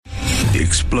The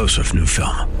explosive new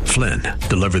film, Flynn,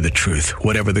 Deliver the Truth,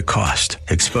 Whatever the Cost,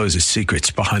 exposes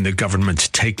secrets behind the government's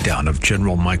takedown of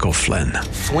General Michael Flynn.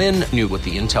 Flynn knew what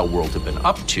the intel world had been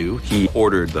up to. He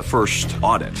ordered the first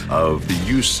audit of the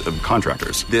use of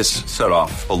contractors. This set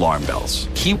off alarm bells.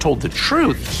 He told the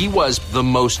truth. He was the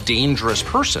most dangerous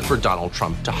person for Donald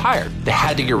Trump to hire. They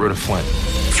had to get rid of Flynn.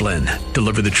 Flynn,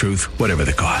 Deliver the Truth, Whatever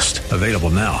the Cost. Available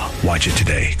now. Watch it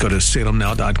today. Go to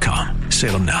salemnow.com.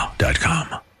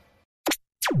 salemnow.com.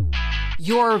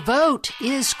 Your vote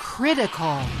is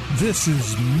critical. This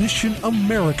is Mission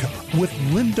America with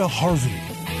Linda Harvey.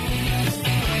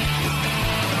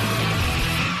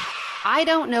 I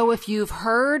don't know if you've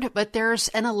heard, but there's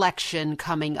an election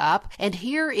coming up. And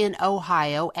here in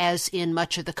Ohio, as in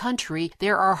much of the country,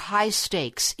 there are high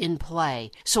stakes in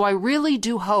play. So I really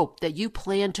do hope that you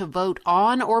plan to vote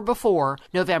on or before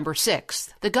November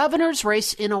 6th. The governor's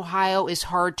race in Ohio is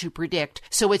hard to predict,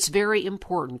 so it's very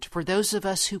important for those of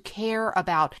us who care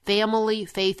about family,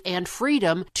 faith, and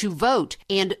freedom to vote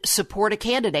and support a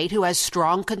candidate who has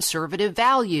strong conservative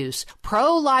values.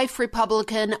 Pro-life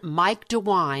Republican Mike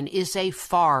DeWine is a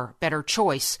far better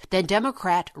choice than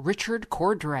Democrat Richard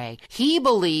Cordray. He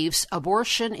believes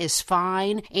abortion is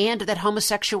fine and that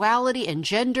homosexuality and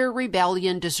gender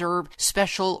rebellion deserve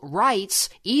special rights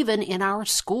even in our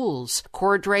schools.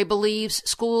 Cordray believes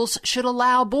schools should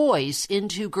allow boys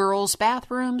into girls'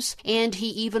 bathrooms, and he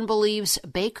even believes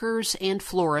bakers and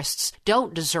florists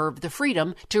don't deserve the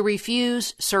freedom to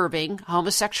refuse serving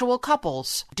homosexual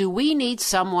couples. Do we need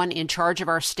someone in charge of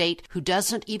our state who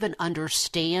doesn't even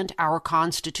understand our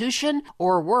Constitution,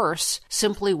 or worse,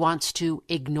 simply wants to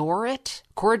ignore it?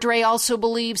 Cordray also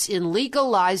believes in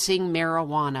legalizing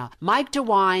marijuana. Mike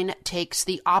DeWine takes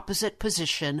the opposite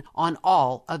position on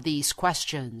all of these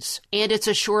questions. And it's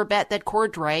a sure bet that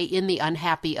Cordray, in the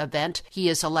unhappy event he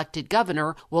is elected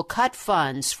governor, will cut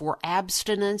funds for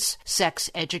abstinence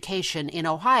sex education in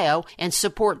Ohio and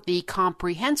support the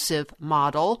comprehensive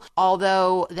model,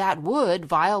 although that would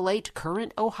violate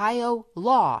current Ohio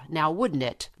law, now wouldn't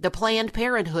it? The Planned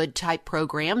Parenthood type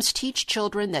programs teach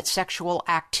children that sexual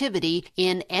activity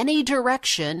in any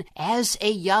direction as a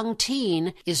young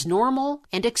teen is normal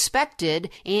and expected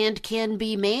and can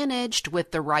be managed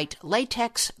with the right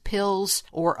latex, pills,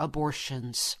 or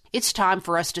abortions. It's time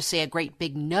for us to say a great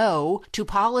big no to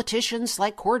politicians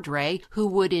like Cordray who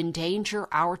would endanger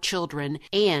our children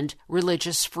and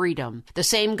religious freedom. The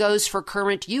same goes for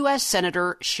current U.S.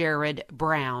 Senator Sherrod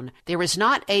Brown. There is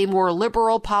not a more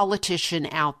liberal politician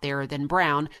out there than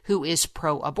Brown, who is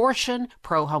pro-abortion,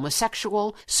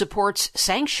 pro-homosexual, supports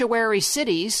sanctuary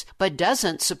cities, but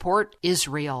doesn't support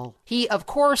Israel. He, of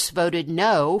course, voted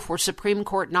no for Supreme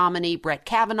Court nominee Brett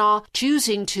Kavanaugh,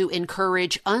 choosing to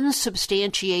encourage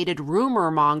unsubstantiated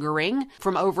rumor-mongering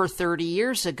from over 30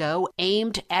 years ago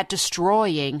aimed at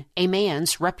destroying a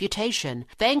man's reputation.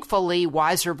 Thankfully,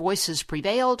 wiser voices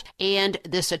prevailed, and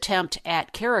this attempt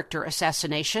at character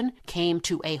assassination came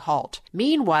to a halt.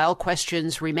 Meanwhile,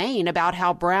 questions remain about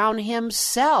how Brown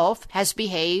himself has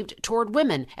behaved toward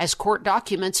women, as court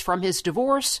documents from his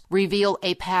divorce reveal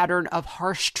a pattern of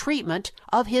harsh treatment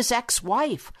of his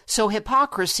ex-wife. So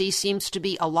hypocrisy seems to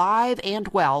be alive and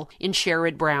well in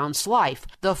Sherrod Brown's life.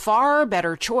 The far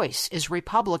better choice is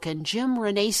Republican Jim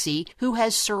Renacci, who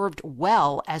has served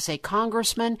well as a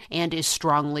congressman and is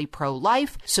strongly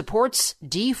pro-life, supports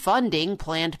defunding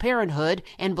Planned Parenthood,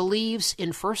 and believes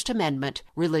in First Amendment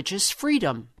religious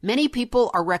freedom. Many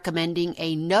people are recommending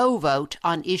a no vote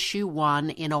on Issue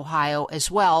 1 in Ohio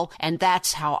as well, and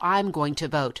that's how I'm going to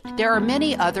vote. There are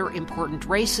many other important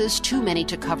races, too many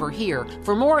to cover here.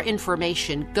 For more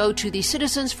information, go to the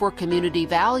Citizens for Community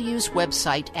Values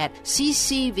website at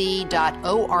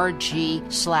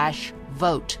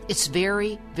ccv.org/vote. It's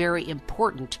very, very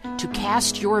important to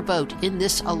cast your vote in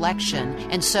this election,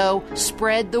 and so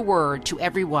spread the word to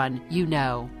everyone you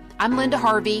know. I'm Linda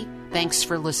Harvey. Thanks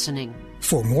for listening.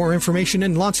 For more information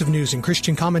and lots of news and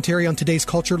Christian commentary on today's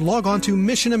culture, log on to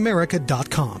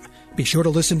missionamerica.com. Be sure to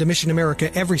listen to Mission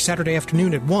America every Saturday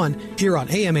afternoon at 1 here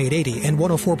on AM 880 and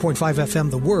 104.5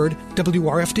 FM The Word,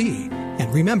 WRFD.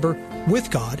 And remember, with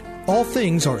God, all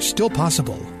things are still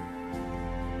possible.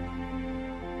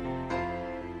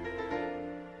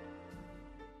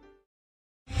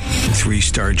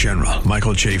 Three-star General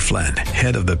Michael J. Flynn,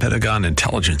 head of the Pentagon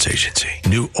Intelligence Agency,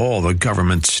 knew all the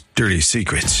government's dirty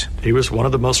secrets. He was one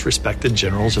of the most respected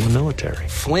generals in the military.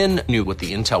 Flynn knew what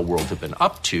the intel world had been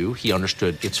up to. He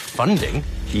understood its funding.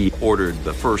 He ordered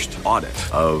the first audit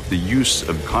of the use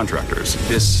of contractors.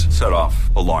 This set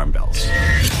off alarm bells.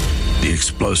 The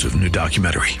explosive new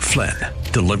documentary, Flynn,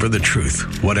 deliver the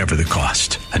truth, whatever the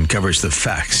cost, uncovers the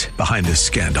facts behind this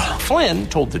scandal. Flynn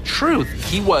told the truth.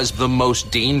 He was the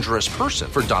most dangerous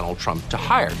person for Donald Trump to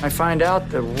hire. I find out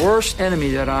the worst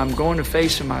enemy that I'm going to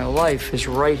face in my life is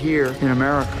right here in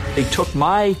America. They took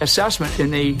my assessment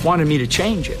and they wanted me to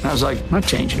change it. And I was like, I'm not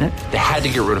changing it. They had to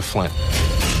get rid of Flynn.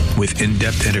 With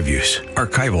in-depth interviews,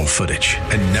 archival footage,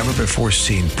 and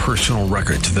never-before-seen personal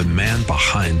records of the man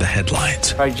behind the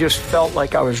headlines. I just felt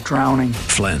like I was drowning.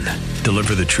 Flynn,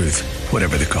 deliver the truth,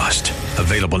 whatever the cost.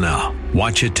 Available now.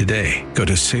 Watch it today. Go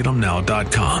to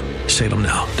salemnow.com.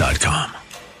 salemnow.com.